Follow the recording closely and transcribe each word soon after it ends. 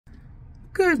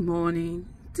Good morning.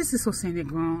 This is Hosseini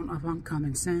Grown of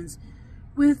Uncommon Sense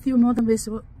with your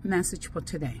motivational message for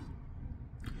today.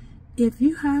 If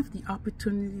you have the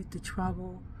opportunity to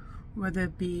travel, whether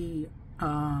it be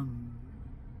a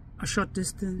short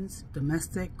distance,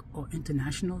 domestic or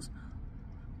internationals,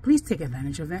 please take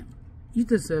advantage of it. You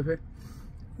deserve it.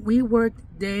 We work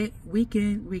week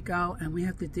in, week out, and we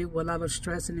have to deal with a lot of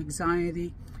stress and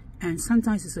anxiety. And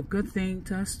sometimes it's a good thing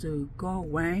to us to go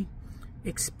away,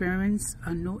 experience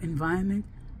a new environment,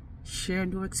 share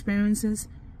new experiences,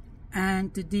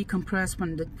 and to decompress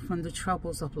from the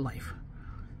troubles of life.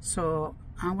 So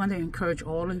I want to encourage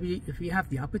all of you, if you have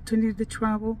the opportunity to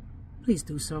travel, please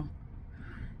do so.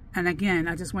 And again,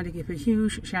 I just want to give a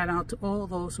huge shout out to all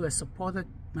those who have supported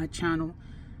my channel,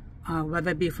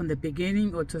 whether it be from the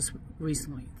beginning or just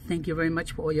recently. Thank you very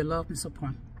much for all your love and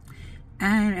support.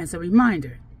 And as a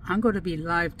reminder, I'm going to be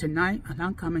live tonight on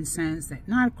Uncommon Sense at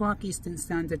 9 o'clock Eastern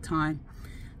Standard Time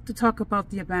to talk about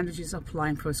the advantages of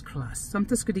flying first class. So I'm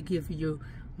just going to give you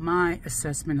my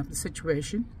assessment of the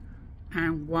situation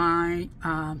and why,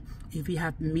 if you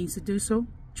have the means to do so,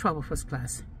 travel first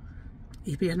class.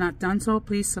 If you have not done so,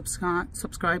 please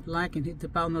subscribe, like, and hit the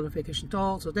bell notification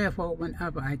bell. So therefore,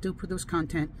 whenever I do produce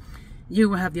content, you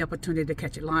will have the opportunity to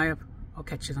catch it live or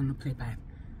catch it on the playback.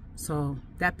 So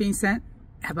that being said,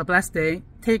 have a blessed day,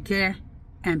 take care,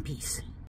 and peace.